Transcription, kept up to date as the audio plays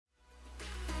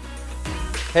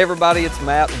Hey everybody, it's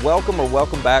Matt. Welcome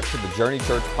back to the Journey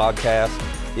Church podcast.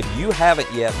 If you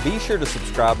haven't yet, be sure to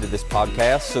subscribe to this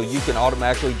podcast so you can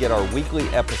automatically get our weekly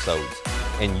episodes.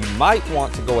 And you might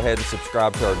want to go ahead and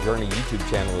subscribe to our Journey YouTube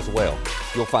channel as well.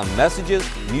 You'll find messages,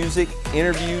 music,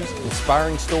 interviews,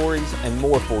 inspiring stories, and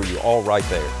more for you all right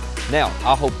there. Now,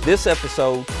 I hope this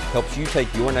episode helps you take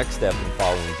your next step in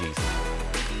following Jesus.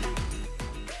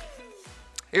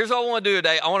 Here's what I want to do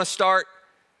today. I want to start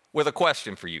with a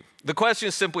question for you. The question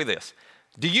is simply this.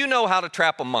 Do you know how to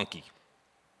trap a monkey?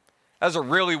 That's a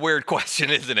really weird question,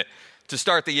 isn't it, to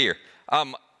start the year?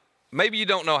 Maybe you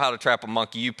don't know how to trap a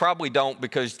monkey. You probably don't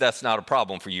because that's not a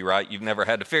problem for you, right? You've never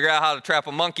had to figure out how to trap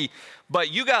a monkey.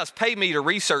 But you guys pay me to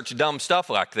research dumb stuff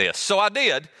like this. So I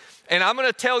did, and I'm going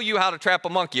to tell you how to trap a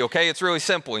monkey, okay? It's really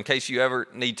simple in case you ever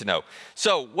need to know.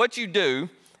 So what you do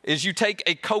is you take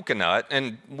a coconut,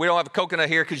 and we don't have a coconut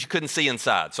here because you couldn't see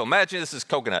inside. So imagine this is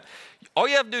coconut. All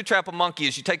you have to do to trap a monkey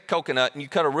is you take a coconut and you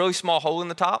cut a really small hole in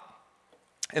the top.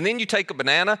 And then you take a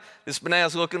banana. This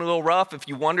banana's looking a little rough. If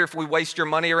you wonder if we waste your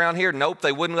money around here, nope,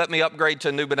 they wouldn't let me upgrade to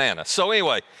a new banana. So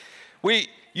anyway,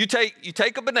 you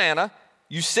take a banana,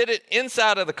 you sit it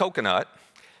inside of the coconut,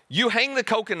 you hang the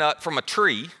coconut from a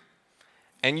tree,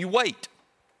 and you wait.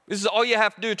 This is all you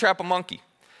have to do to trap a monkey.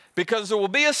 Because there will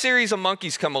be a series of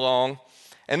monkeys come along,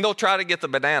 and they'll try to get the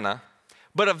banana,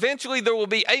 but eventually there will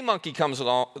be a monkey come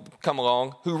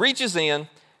along who reaches in,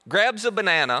 grabs a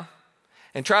banana,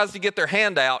 and tries to get their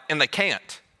hand out, and they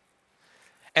can't.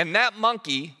 And that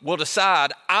monkey will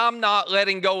decide, I'm not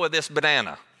letting go of this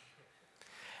banana.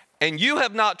 And you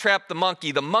have not trapped the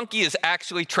monkey. The monkey has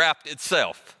actually trapped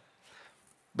itself.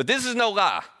 But this is no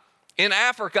lie. In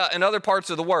Africa and other parts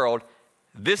of the world,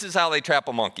 this is how they trap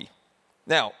a monkey.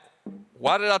 Now,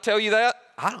 why did I tell you that?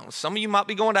 I don't know. Some of you might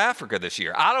be going to Africa this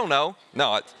year. I don't know.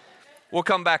 We'll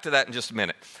come back to that in just a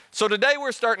minute. So today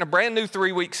we're starting a brand new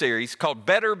 3-week series called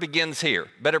Better Begins Here.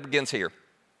 Better Begins Here.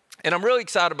 And I'm really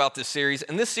excited about this series.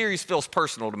 And this series feels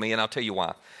personal to me, and I'll tell you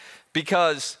why.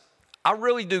 Because I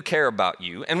really do care about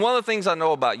you. And one of the things I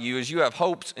know about you is you have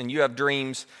hopes and you have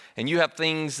dreams and you have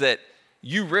things that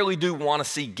you really do want to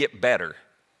see get better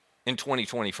in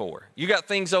 2024. You got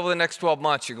things over the next 12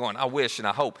 months you're going, I wish and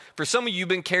I hope. For some of you, you've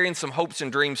been carrying some hopes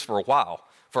and dreams for a while,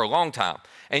 for a long time.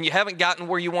 And you haven't gotten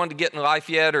where you wanted to get in life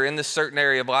yet or in this certain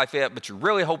area of life yet, but you're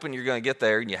really hoping you're going to get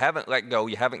there and you haven't let go,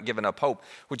 you haven't given up hope,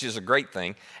 which is a great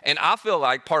thing. And I feel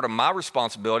like part of my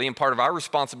responsibility and part of our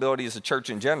responsibility as a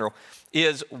church in general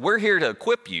is we're here to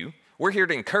equip you. We're here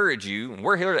to encourage you, and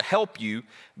we're here to help you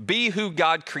be who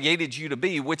God created you to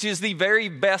be, which is the very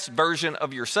best version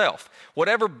of yourself.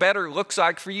 Whatever better looks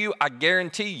like for you, I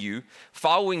guarantee you,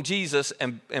 following Jesus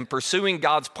and pursuing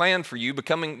God's plan for you,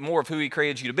 becoming more of who He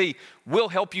created you to be, will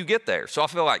help you get there. So I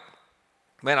feel like,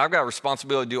 man, I've got a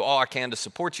responsibility to do all I can to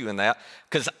support you in that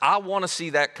because I want to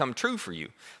see that come true for you.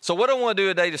 So what I want to do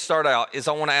today to start out is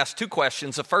I want to ask 2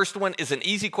 questions. The first one is an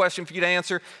easy question for you to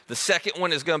answer. The second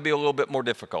one is going to be a little bit more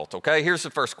difficult, okay? Here's the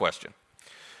first question.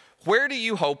 Where do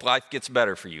you hope life gets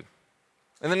better for you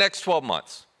in the next 12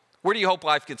 months? Where do you hope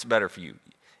life gets better for you?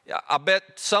 I bet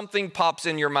something pops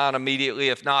in your mind immediately.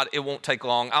 If not, it won't take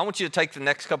long. I want you to take the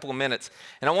next couple of minutes,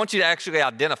 and I want you to actually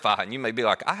identify. And you may be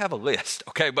like, I have a list,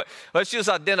 okay? But let's just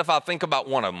identify, think about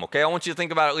one of them, okay? I want you to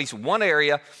think about at least one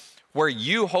area where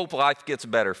you hope life gets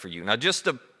better for you. Now, just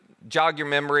to jog your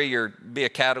memory or be a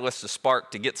catalyst, a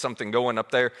spark to get something going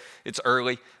up there, it's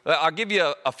early. I'll give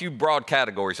you a few broad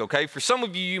categories, okay? For some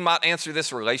of you, you might answer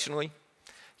this relationally.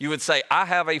 You would say, I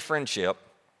have a friendship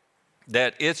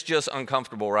that it's just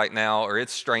uncomfortable right now or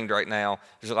it's strained right now.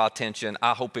 There's a lot of tension.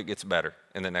 I hope it gets better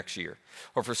in the next year.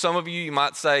 Or for some of you, you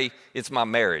might say, it's my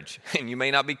marriage. And you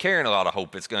may not be carrying a lot of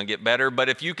hope it's going to get better, but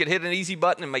if you could hit an easy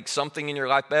button and make something in your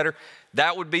life better,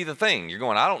 that would be the thing. You're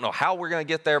going, I don't know how we're going to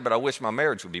get there, but I wish my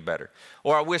marriage would be better.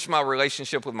 Or I wish my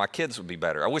relationship with my kids would be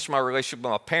better. I wish my relationship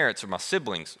with my parents or my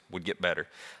siblings would get better.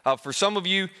 For some of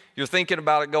you, you're thinking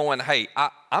about it going, hey,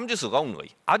 I'm just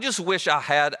lonely. I just wish I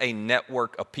had a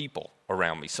network of people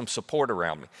around me, some support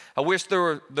around me. I wish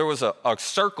there was a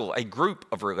circle, a group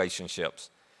of relationships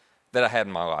that I had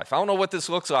in my life. I don't know what this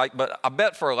looks like, but I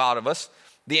bet for a lot of us,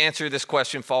 the answer to this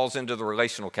question falls into the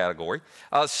relational category.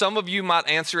 Some of you might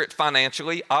answer it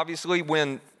financially. Obviously,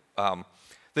 when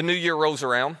the new year rolls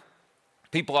around,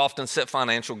 people often set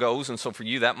financial goals, and so for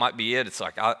you, that might be it. It's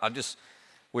like, I just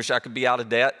wish I could be out of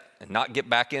debt and not get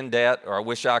back in debt, or I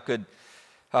wish I could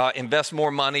invest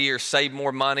more money or save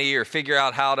more money or figure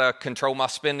out how to control my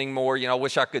spending more. I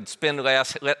wish I could spend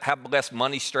less, have less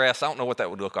money stress. I don't know what that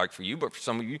would look like for you, but for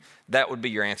some of you, that would be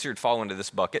your answer. It'd fall into this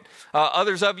bucket.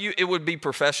 Others of you, it would be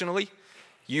professionally.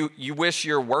 You wish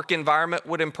your work environment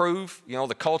would improve.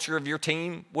 The culture of your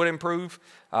team would improve.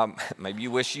 Maybe you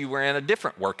wish you were in a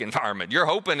different work environment. You're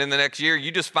hoping in the next year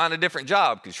you just find a different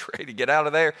job because you're ready to get out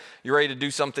of there. You're ready to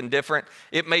do something different.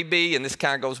 It may be, and this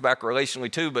kind of goes back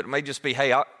relationally too, but it may just be,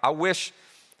 hey, I wish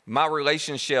my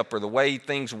relationship or the way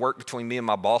things work between me and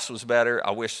my boss was better.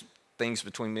 I wish things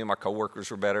between me and my coworkers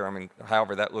were better. I mean,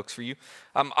 however that looks for you.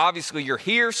 Obviously, you're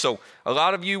here, so a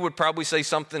lot of you would probably say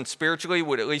something spiritually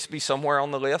would at least be somewhere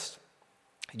on the list.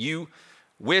 You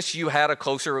wish you had a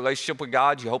closer relationship with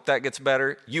God. You hope that gets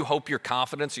better. You hope your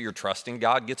confidence or your trust in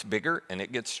God gets bigger and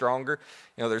it gets stronger.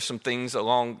 There's some things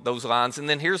along those lines. And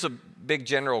then here's a big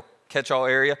general catch-all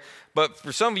area. But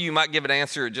for some of you might give an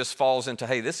answer, it just falls into,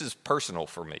 hey, this is personal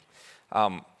for me.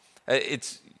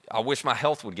 I wish my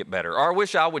health would get better, or I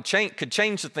wish I could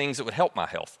change the things that would help my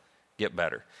health get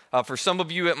better. For some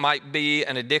of you, it might be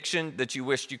an addiction that you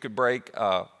wished you could break.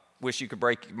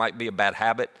 It might be a bad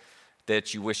habit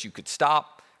that you wish you could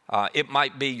stop. It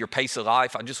might be your pace of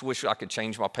life. I just wish I could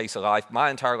change my pace of life. My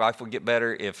entire life would get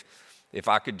better if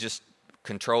I could just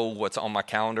control what's on my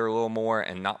calendar a little more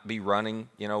and not be running,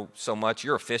 so much.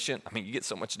 You're efficient. I mean, you get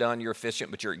so much done. You're efficient,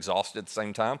 but you're exhausted at the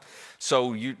same time.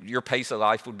 So your pace of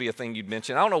life would be a thing you'd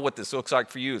mention. I don't know what this looks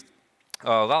like for you.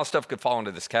 A lot of stuff could fall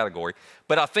into this category,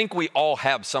 but I think we all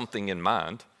have something in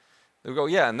mind. We go,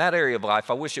 yeah, in that area of life,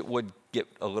 I wish it would get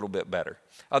a little bit better.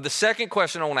 The second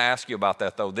question I want to ask you about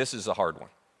that, though, this is a hard one.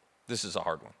 This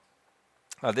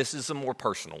is a more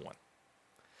personal one.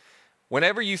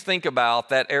 Whenever you think about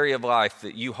that area of life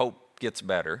that you hope gets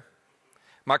better,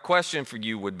 my question for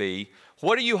you would be,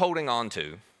 what are you holding on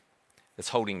to that's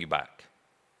holding you back?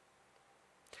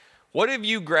 What have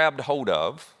you grabbed hold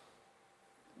of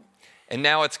and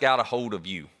now it's got a hold of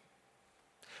you?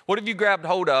 What have you grabbed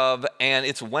hold of and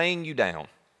it's weighing you down?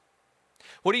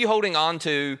 What are you holding on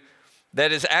to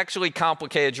that has actually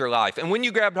complicated your life? And when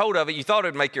you grabbed hold of it, you thought it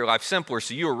would make your life simpler,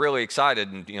 so you were really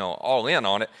excited and all in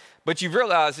on it. But you've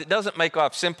realized it doesn't make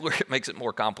life simpler, it makes it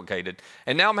more complicated.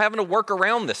 And now I'm having to work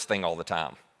around this thing all the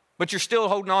time. But you're still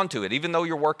holding on to it, even though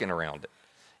you're working around it,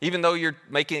 even though you're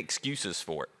making excuses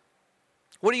for it.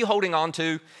 What are you holding on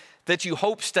to that you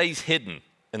hope stays hidden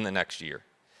in the next year?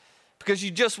 Because you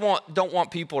just don't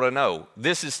want people to know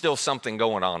this is still something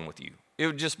going on with you. It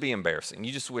would just be embarrassing.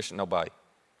 You just wish nobody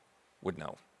would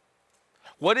know.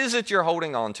 What is it you're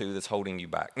holding on to that's holding you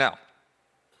back? Now,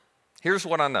 here's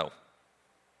what I know.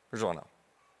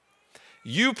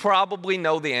 You probably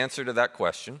know the answer to that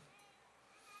question.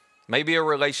 Maybe a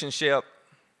relationship,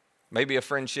 maybe a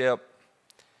friendship,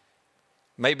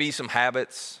 maybe some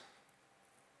habits.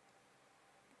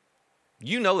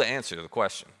 You know the answer to the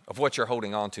question of what you're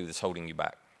holding on to that's holding you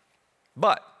back.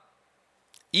 But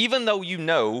even though you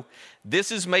know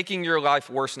this is making your life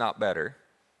worse, not better,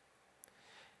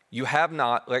 you have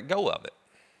not let go of it.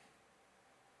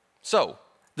 So,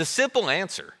 the simple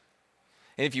answer,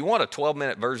 and if you want a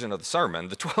 12-minute version of the sermon,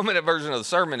 the 12-minute version of the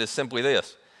sermon is simply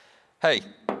this. Hey,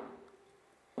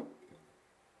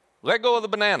 let go of the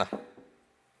banana.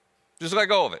 Just let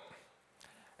go of it.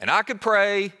 And I could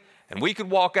pray, and we could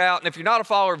walk out, and if you're not a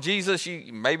follower of Jesus,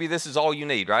 maybe this is all you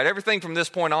need, right? Everything from this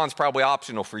point on is probably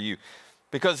optional for you,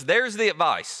 because there's the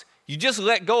advice. You just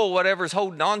let go of whatever's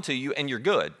holding on to you, and you're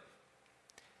good.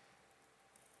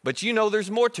 But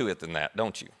there's more to it than that,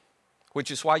 don't you?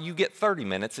 Which is why you get 30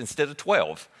 minutes instead of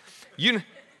 12. You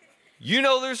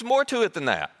know there's more to it than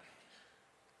that.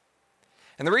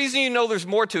 And the reason you know there's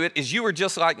more to it is you were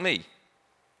just like me.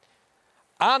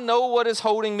 I know what is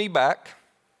holding me back,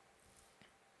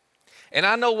 and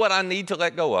I know what I need to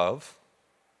let go of,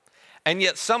 and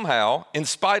yet somehow, in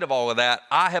spite of all of that,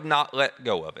 I have not let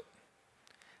go of it.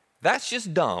 That's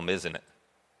just dumb, isn't it?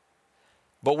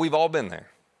 But we've all been there.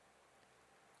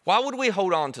 Why would we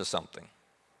hold on to something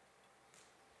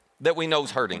that we know is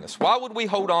hurting us? Why would we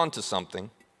hold on to something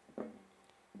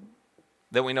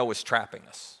that we know is trapping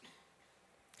us?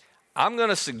 I'm going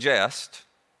to suggest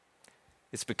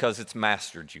it's because it's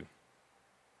mastered you.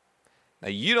 Now,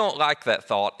 you don't like that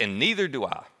thought, and neither do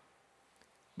I.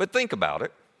 But think about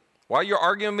it. While you're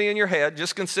arguing with me in your head,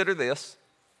 just consider this.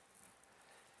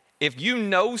 If you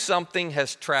know something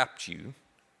has trapped you,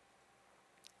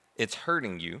 it's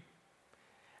hurting you,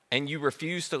 and you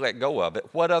refuse to let go of it,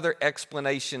 what other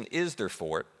explanation is there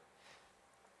for it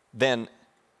than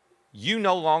you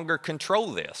no longer control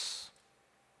this?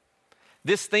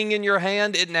 This thing in your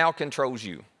hand, it now controls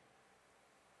you.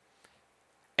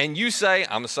 And you say,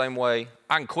 I'm the same way.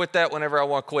 I can quit that whenever I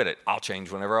want to quit it. I'll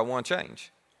change whenever I want to change.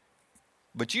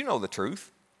 But you know the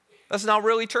truth. That's not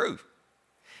really true.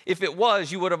 If it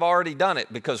was, you would have already done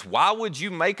it, because why would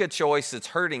you make a choice that's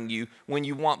hurting you when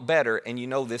you want better and you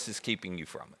know this is keeping you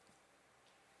from it?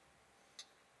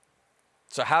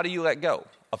 So how do you let go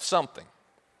of something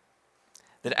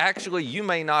that actually you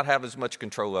may not have as much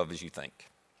control of as you think?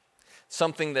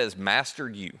 Something that has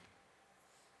mastered you.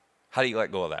 How do you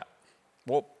let go of that?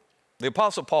 Well, the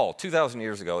Apostle Paul, 2,000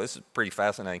 years ago, this is pretty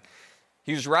fascinating.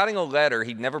 He was writing a letter.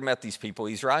 He'd never met these people.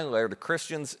 He's writing a letter to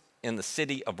Christians in the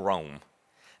city of Rome.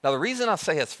 Now, the reason I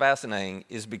say it's fascinating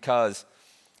is because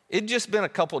it'd just been a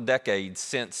couple decades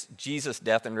since Jesus'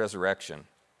 death and resurrection.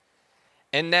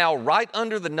 And now, right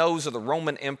under the nose of the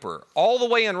Roman emperor, all the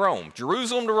way in Rome,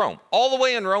 Jerusalem to Rome, all the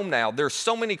way in Rome now, there's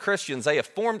so many Christians, they have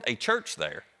formed a church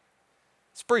there.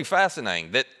 It's pretty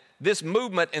fascinating that this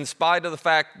movement, in spite of the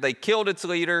fact they killed its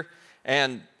leader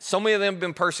and so many of them have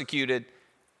been persecuted,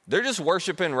 they're just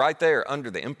worshiping right there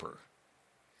under the emperor.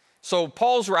 So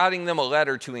Paul's writing them a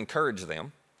letter to encourage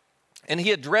them, and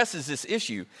he addresses this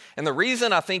issue. And the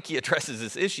reason I think he addresses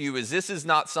this issue is this is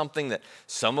not something that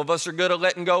some of us are good at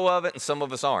letting go of it and some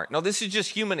of us aren't. No, this is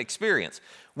just human experience.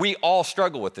 We all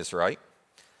struggle with this, right?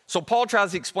 So Paul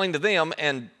tries to explain to them,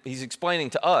 and he's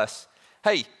explaining to us,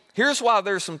 hey, here's why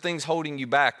there's some things holding you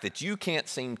back that you can't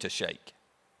seem to shake.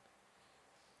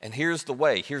 And here's the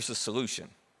way, here's the solution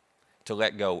to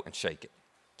let go and shake it.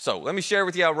 So let me share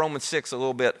with you out of Romans 6 a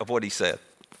little bit of what he said.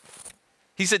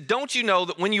 He said, don't you know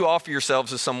that when you offer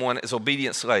yourselves to someone as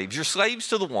obedient slaves, you're slaves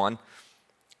to the one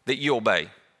that you obey?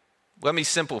 Let me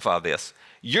simplify this.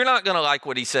 You're not going to like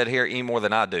what he said here any more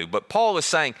than I do, but Paul is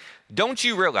saying, don't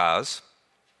you realize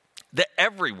that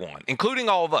everyone, including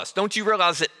all of us, don't you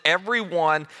realize that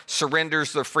everyone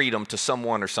surrenders their freedom to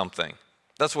someone or something?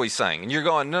 That's what he's saying. And you're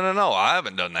going, no, I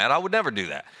haven't done that. I would never do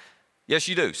that. Yes,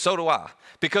 you do. So do I.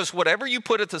 Because whatever you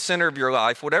put at the center of your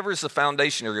life, whatever is the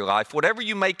foundation of your life, whatever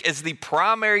you make as the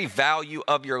primary value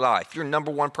of your life, your number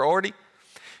one priority,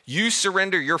 you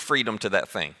surrender your freedom to that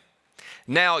thing.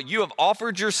 Now, you have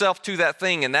offered yourself to that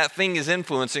thing, and that thing is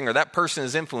influencing, or that person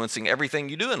is influencing everything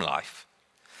you do in life.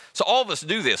 So all of us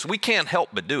do this. We can't help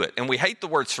but do it. And we hate the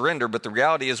word surrender, but the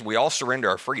reality is we all surrender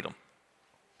our freedom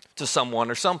to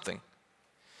someone or something.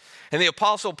 And the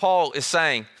Apostle Paul is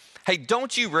saying, hey,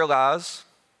 don't you realize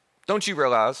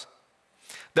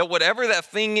that whatever that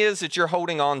thing is that you're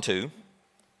holding on to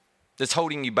that's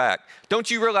holding you back,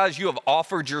 don't you realize you have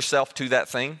offered yourself to that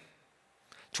thing?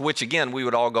 To which, again, we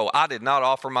would all go, I did not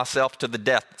offer myself to the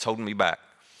death that's holding me back.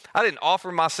 I didn't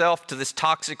offer myself to this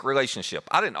toxic relationship.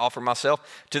 I didn't offer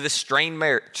myself to this strained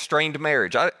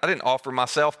marriage. I didn't offer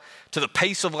myself to the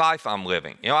pace of life I'm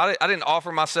living. I didn't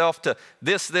offer myself to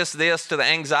this, to the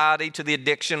anxiety, to the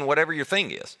addiction, whatever your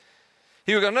thing is.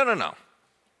 He would go, no.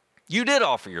 You did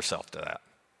offer yourself to that.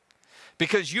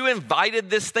 Because you invited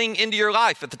this thing into your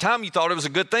life. At the time, you thought it was a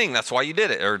good thing. That's why you did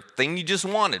it, or thing you just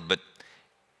wanted. But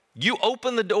you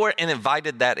opened the door and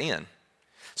invited that in.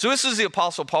 So this is the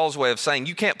Apostle Paul's way of saying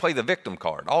you can't play the victim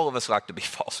card. All of us like to be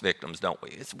false victims, don't we?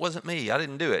 It wasn't me. I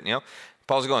didn't do it.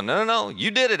 Paul's going, no.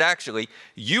 You did it, actually.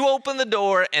 You opened the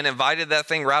door and invited that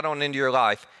thing right on into your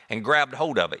life and grabbed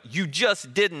hold of it. You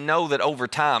just didn't know that over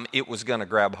time it was going to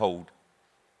grab hold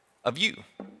of you.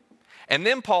 And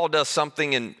then Paul does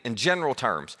something in general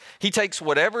terms. He takes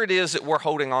whatever it is that we're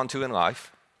holding on to in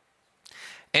life,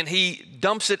 and he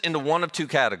dumps it into one of two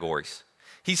categories.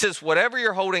 He says, whatever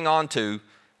you're holding on to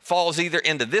falls either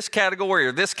into this category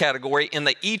or this category, and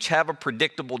they each have a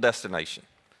predictable destination.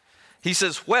 He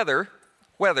says, whether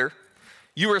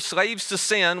you are slaves to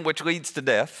sin, which leads to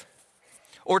death,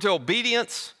 or to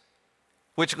obedience,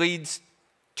 which leads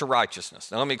to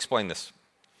righteousness. Now, let me explain this.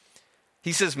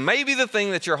 He says, maybe the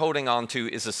thing that you're holding on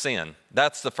to is a sin.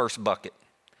 That's the first bucket.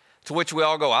 To which we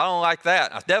all go, I don't like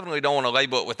that. I definitely don't want to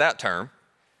label it with that term.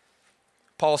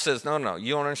 Paul says, no,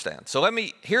 you don't understand. So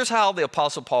here's how the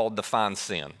Apostle Paul defines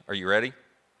sin. Are you ready?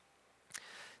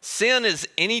 Sin is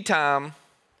any time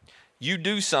you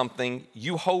do something,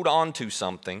 you hold on to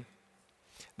something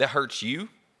that hurts you,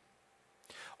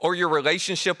 or your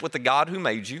relationship with the God who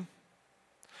made you,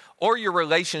 or your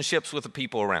relationships with the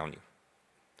people around you.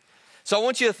 So I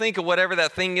want you to think of whatever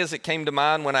that thing is that came to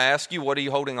mind when I ask you, what are you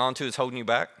holding on to that's holding you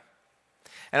back?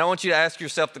 And I want you to ask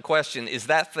yourself the question, is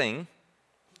that thing,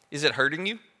 is it hurting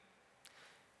you?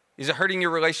 Is it hurting your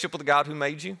relationship with the God who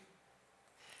made you?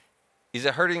 Is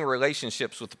it hurting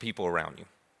relationships with the people around you?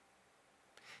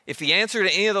 If the answer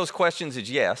to any of those questions is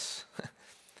yes,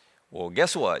 well,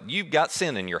 guess what? You've got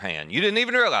sin in your hand. You didn't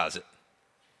even realize it,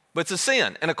 but it's a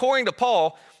sin. And according to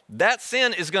Paul, that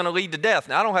sin is going to lead to death.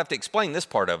 Now, I don't have to explain this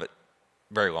part of it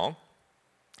very long,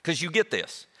 because you get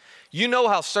this. You know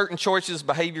how certain choices,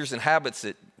 behaviors, and habits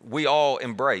that we all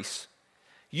embrace,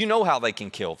 You know how they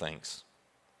can kill things.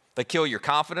 They kill your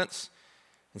confidence.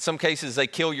 In some cases, they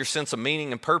kill your sense of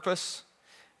meaning and purpose.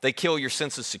 They kill your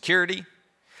sense of security.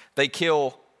 They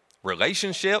kill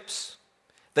relationships.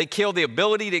 They kill the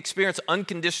ability to experience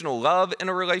unconditional love in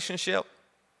a relationship.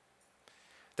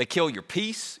 They kill your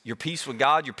peace with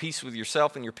God, your peace with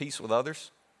yourself, and your peace with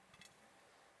others.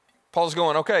 Paul's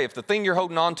going, okay, if the thing you're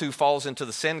holding on to falls into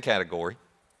the sin category,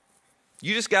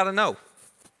 you just got to know.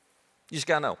 You just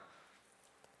got to know.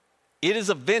 It is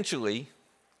eventually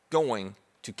going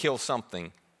to kill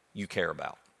something you care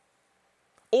about.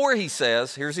 Or he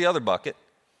says, here's the other bucket,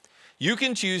 you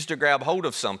can choose to grab hold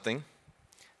of something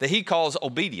that he calls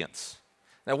obedience.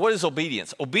 Now, what is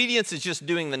obedience? Obedience is just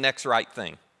doing the next right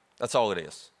thing. That's all it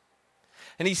is.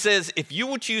 And he says, if you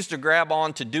will choose to grab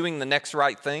on to doing the next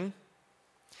right thing,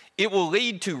 it will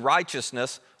lead to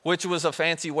righteousness, which was a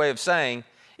fancy way of saying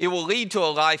it will lead to a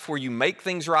life where you make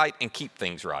things right and keep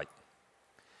things right.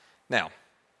 Now,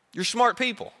 you're smart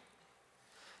people.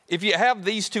 If you have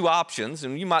these two options,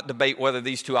 and you might debate whether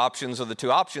these two options are the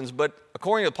two options, but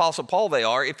according to Apostle Paul, they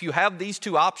are. If you have these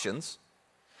two options,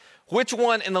 which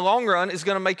one in the long run is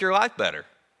going to make your life better?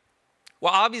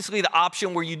 Well, obviously the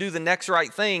option where you do the next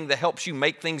right thing that helps you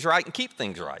make things right and keep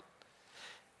things right.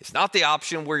 It's not the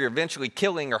option where you're eventually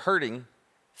killing or hurting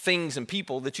things and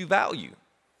people that you value.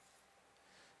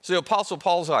 So the Apostle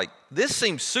Paul's like, this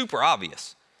seems super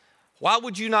obvious. Why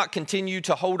would you not continue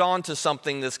to hold on to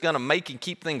something that's going to make and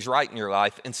keep things right in your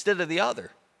life instead of the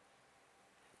other?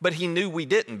 But he knew we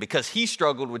didn't because he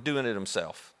struggled with doing it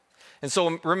himself. And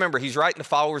so remember, he's writing to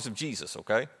followers of Jesus,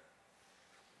 okay?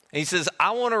 And he says,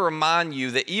 I want to remind you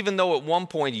that even though at one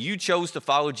point you chose to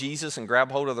follow Jesus and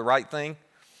grab hold of the right thing,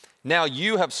 now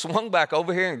you have swung back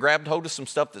over here and grabbed hold of some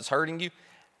stuff that's hurting you,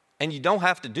 and you don't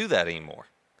have to do that anymore.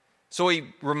 So he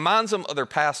reminds them of their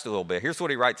past a little bit. Here's what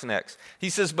he writes next. He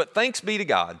says, but thanks be to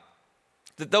God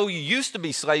that though you used to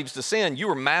be slaves to sin, you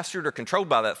were mastered or controlled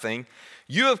by that thing.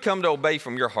 You have come to obey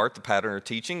from your heart the pattern of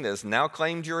teaching that has now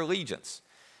claimed your allegiance.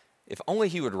 If only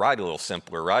he would write a little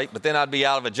simpler, right? But then I'd be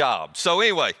out of a job. So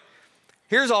anyway,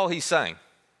 here's all he's saying.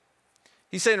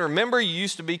 He's saying, remember you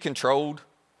used to be controlled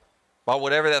by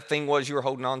whatever that thing was you were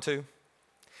holding on to?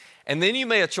 And then you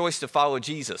made a choice to follow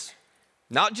Jesus.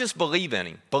 Not just believe in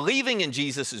him. Believing in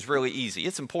Jesus is really easy.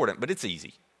 It's important, but it's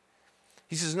easy.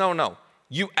 He says, no.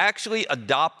 You actually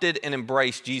adopted and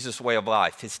embraced Jesus' way of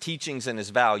life, his teachings and his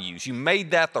values. You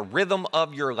made that the rhythm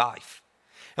of your life.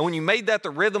 And when you made that the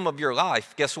rhythm of your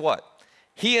life, guess what?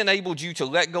 He enabled you to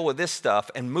let go of this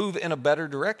stuff and move in a better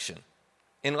direction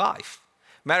in life.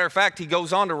 Matter of fact, he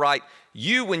goes on to write,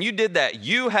 when you did that,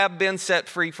 you have been set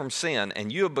free from sin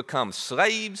and you have become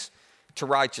slaves to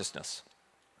righteousness.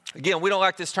 Again, we don't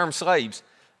like this term slaves,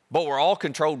 but we're all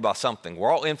controlled by something.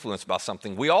 We're all influenced by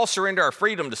something. We all surrender our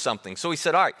freedom to something. So he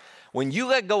said, all right, when you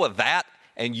let go of that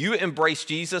and you embrace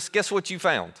Jesus, guess what you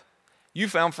found? You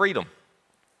found freedom.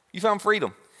 You found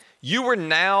freedom. You were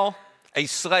now a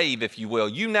slave, if you will.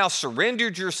 You now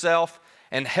surrendered yourself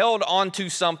and held on to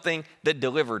something that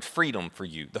delivered freedom for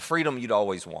you, the freedom you'd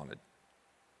always wanted.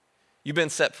 You've been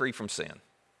set free from sin.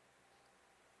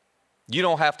 You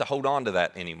don't have to hold on to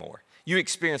that anymore. You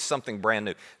experience something brand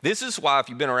new. This is why, if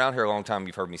you've been around here a long time,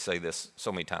 you've heard me say this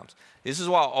so many times. This is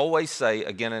why I always say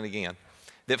again and again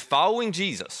that following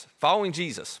Jesus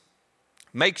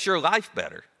makes your life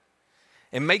better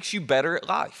and makes you better at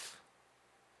life.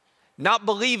 Not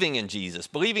believing in Jesus.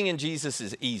 Believing in Jesus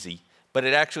is easy, but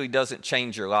it actually doesn't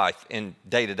change your life in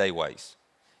day-to-day ways.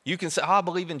 You can say, I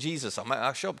believe in Jesus.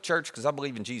 I show up to church because I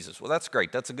believe in Jesus. Well, that's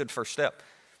great. That's a good first step.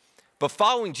 But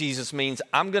following Jesus means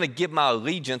I'm going to give my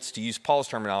allegiance, to use Paul's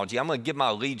terminology, I'm going to give my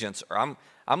allegiance, or I'm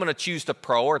going to choose to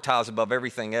prioritize above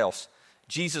everything else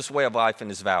Jesus' way of life and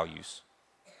his values.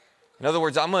 In other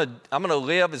words, I'm going to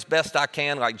live as best I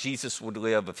can like Jesus would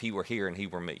live if he were here and he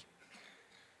were me.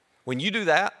 When you do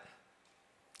that,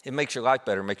 it makes your life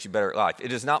better, makes you better at life. It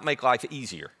does not make life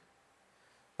easier.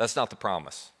 That's not the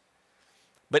promise.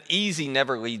 But easy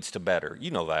never leads to better. You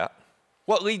know that.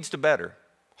 What leads to better?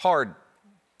 Hard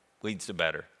leads to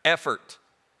better. Effort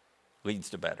leads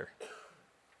to better.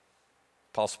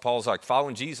 Apostle Paul's like,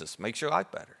 following Jesus makes your life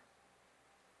better.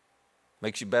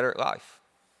 Makes you better at life.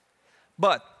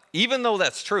 But even though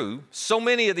that's true, so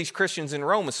many of these Christians in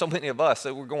Rome and so many of us,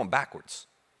 we're going backwards.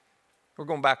 We're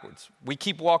going backwards. We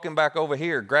keep walking back over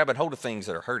here, grabbing hold of things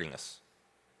that are hurting us.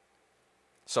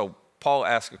 So Paul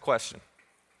asks a question.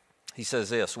 He says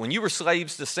this, when you were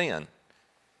slaves to sin,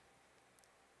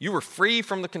 you were free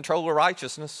from the control of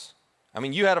righteousness. I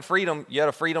mean, you had a freedom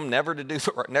never to do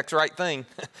the next right thing.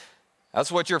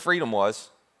 That's what your freedom was.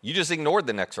 You just ignored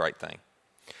the next right thing.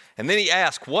 And then he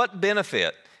asked, what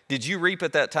benefit did you reap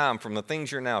at that time from the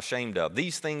things you're now ashamed of?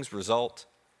 These things result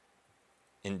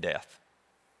in death.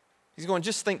 He's going,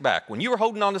 just think back. When you were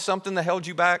holding on to something that held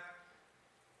you back,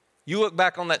 you look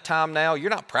back on that time now, you're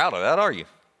not proud of that, are you?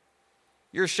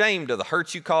 You're ashamed of the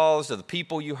hurt you caused, of the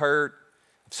people you hurt,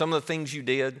 of some of the things you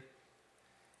did.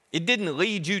 It didn't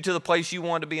lead you to the place you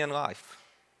wanted to be in life.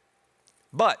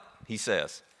 But, he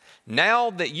says,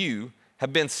 now that you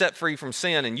have been set free from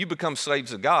sin and you become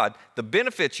slaves of God, the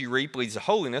benefits you reap leads to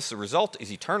holiness. The result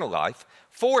is eternal life.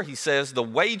 For, he says, the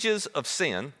wages of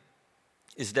sin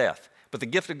is death, but the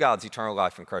gift of God is eternal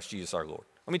life in Christ Jesus our Lord.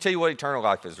 Let me tell you what eternal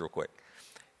life is real quick.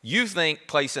 You think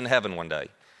place in heaven one day,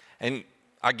 and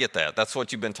I get that. That's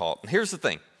what you've been taught. And here's the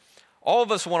thing. All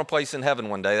of us want a place in heaven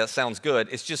one day. That sounds good.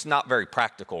 It's just not very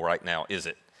practical right now, is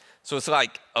it? So it's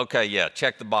like, okay, yeah,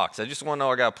 check the box. I just want to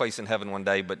know I got a place in heaven one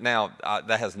day, but now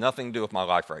that has nothing to do with my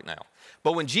life right now.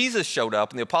 But when Jesus showed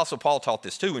up, and the Apostle Paul taught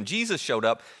this too, when Jesus showed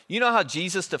up, you know how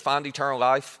Jesus defined eternal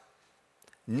life?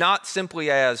 Not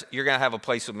simply as you're going to have a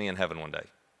place with me in heaven one day.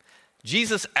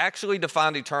 Jesus actually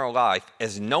defined eternal life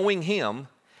as knowing him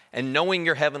and knowing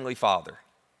your heavenly Father.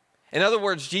 In other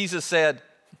words, Jesus said,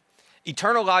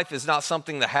 eternal life is not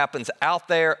something that happens out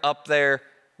there, up there,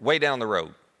 way down the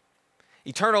road.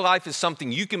 Eternal life is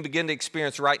something you can begin to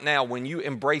experience right now when you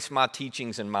embrace my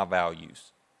teachings and my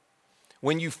values.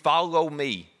 When you follow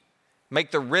me, make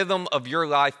the rhythm of your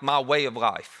life my way of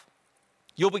life,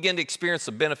 you'll begin to experience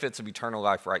the benefits of eternal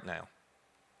life right now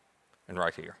and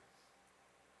right here.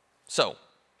 So,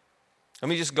 let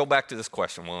me just go back to this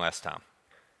question one last time.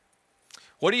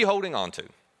 What are you holding on to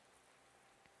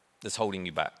that's holding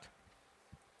you back?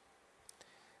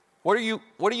 What are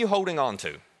you holding on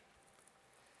to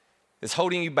that's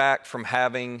holding you back from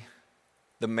having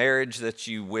the marriage that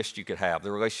you wished you could have,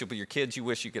 the relationship with your kids you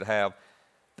wish you could have,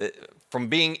 from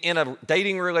being in a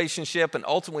dating relationship and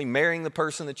ultimately marrying the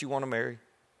person that you want to marry?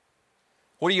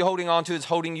 What are you holding on to that's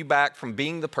holding you back from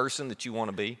being the person that you want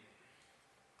to be?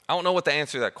 I don't know what the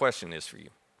answer to that question is for you.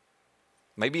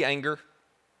 Maybe anger,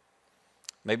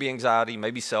 maybe anxiety,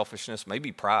 maybe selfishness,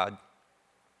 maybe pride,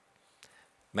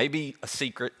 maybe a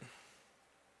secret.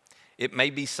 It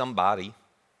may be somebody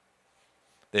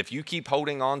that if you keep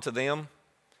holding on to them,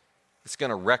 it's going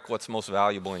to wreck what's most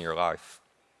valuable in your life.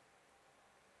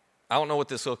 I don't know what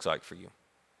this looks like for you,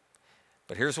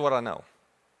 but here's what I know.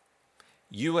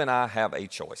 You and I have a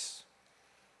choice.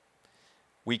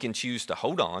 We can choose to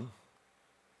hold on,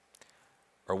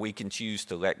 or we can choose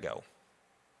to let go.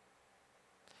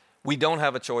 We don't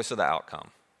have a choice of the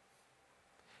outcome.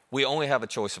 We only have a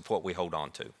choice of what we hold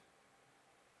on to.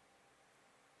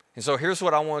 And so here's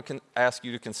what I want to ask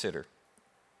you to consider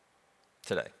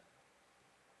today.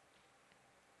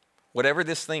 Whatever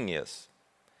this thing is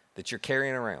that you're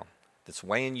carrying around, that's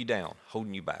weighing you down,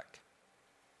 holding you back,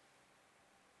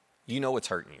 you know it's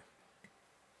hurting you.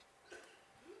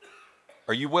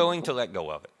 Are you willing to let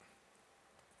go of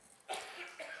it?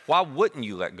 Why wouldn't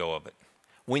you let go of it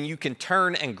when you can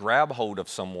turn and grab hold of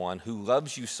someone who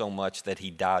loves you so much that he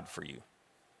died for you?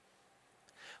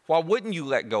 Why wouldn't you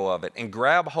let go of it and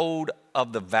grab hold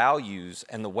of the values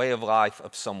and the way of life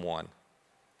of someone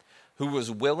who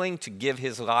was willing to give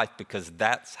his life because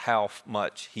that's how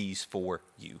much he's for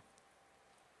you?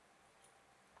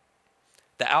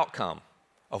 The outcome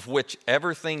of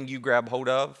whichever thing you grab hold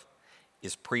of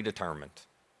is predetermined.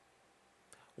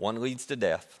 One leads to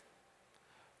death,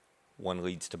 one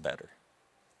leads to better.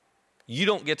 You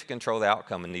don't get to control the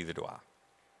outcome, and neither do I.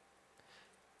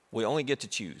 We only get to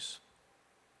choose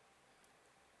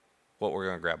what we're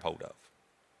going to grab hold of.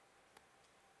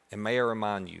 And may I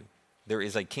remind you, there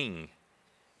is a king.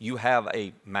 You have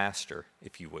a master,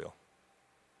 if you will,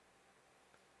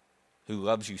 who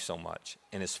loves you so much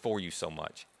and is for you so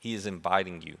much. He is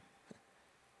inviting you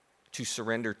to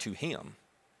surrender to him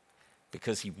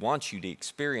because he wants you to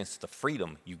experience the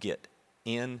freedom you get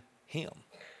in him.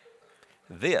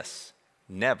 This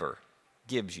never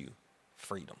gives you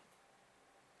freedom.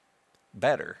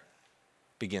 Better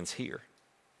begins here.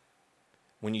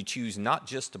 When you choose not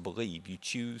just to believe, you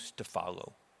choose to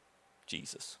follow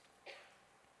Jesus.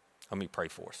 Let me pray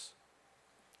for us.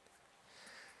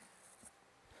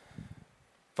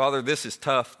 Father, this is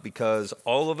tough because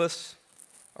all of us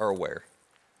are aware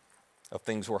of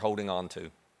things we're holding on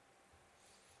to.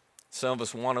 Some of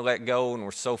us want to let go, and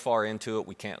we're so far into it,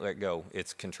 we can't let go.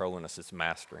 It's controlling us. It's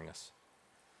mastering us.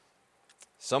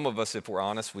 Some of us, if we're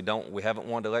honest, we haven't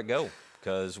wanted to let go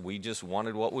because we just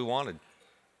wanted what we wanted.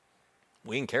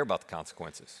 We didn't care about the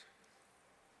consequences.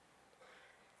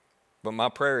 But my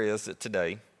prayer is that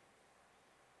today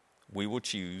we will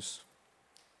choose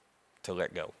to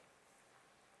let go.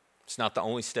 It's not the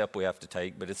only step we have to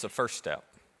take, but it's the first step.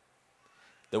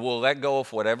 that we'll let go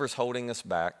of whatever's holding us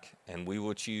back, and we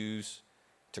will choose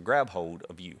to grab hold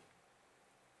of you,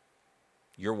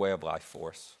 your way of life for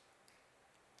us.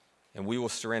 And we will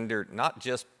surrender not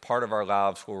just part of our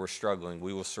lives where we're struggling,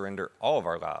 we will surrender all of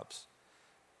our lives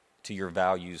to your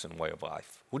values and way of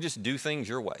life. We'll just do things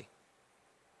your way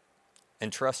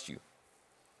and trust you.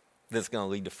 That's going to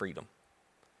lead to freedom.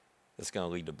 That's going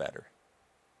to lead to better.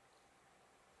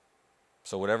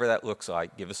 So whatever that looks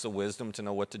like, give us the wisdom to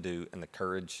know what to do and the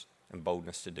courage and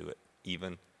boldness to do it,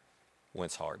 even when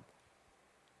it's hard.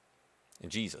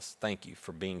 And Jesus, thank you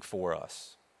for being for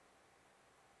us,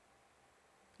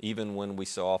 even when we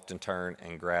so often turn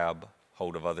and grab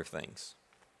hold of other things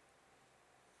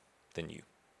than you.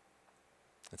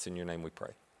 It's in your name we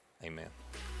pray. Amen.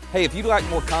 Hey, if you'd like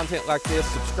more content like this,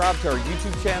 subscribe to our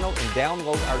YouTube channel and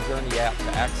download our Journey app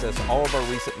to access all of our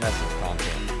recent message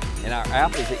content. And our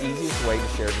app is the easiest way to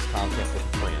share this content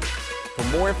with a friend.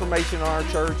 For more information on our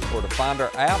church or to find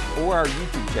our app or our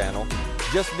YouTube channel,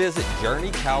 just visit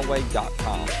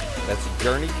JourneyCalway.com. That's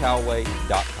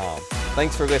JourneyCalway.com.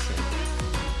 Thanks for listening.